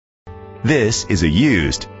This is a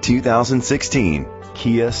used 2016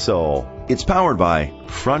 Kia Soul. It's powered by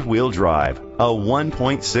front-wheel drive, a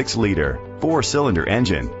 1.6-liter, 4-cylinder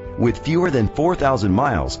engine. With fewer than 4,000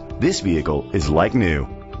 miles, this vehicle is like new.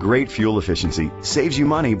 Great fuel efficiency saves you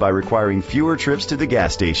money by requiring fewer trips to the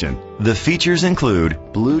gas station. The features include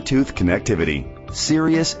Bluetooth connectivity,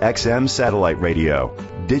 Sirius XM satellite radio,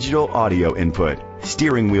 digital audio input,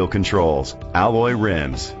 steering wheel controls, alloy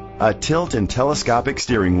rims, a tilt and telescopic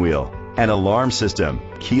steering wheel, an alarm system,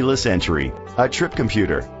 keyless entry, a trip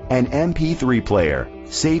computer, an MP3 player.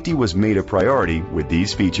 Safety was made a priority with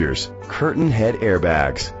these features: curtain head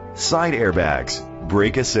airbags, side airbags,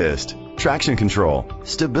 brake assist, traction control,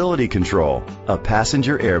 stability control, a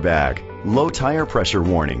passenger airbag, low tire pressure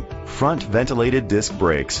warning, front ventilated disc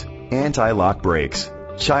brakes, anti-lock brakes,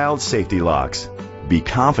 child safety locks. Be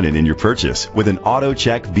confident in your purchase with an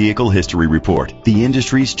AutoCheck Vehicle History Report, the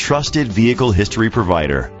industry's trusted vehicle history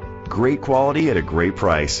provider. Great quality at a great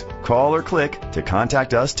price. Call or click to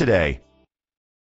contact us today.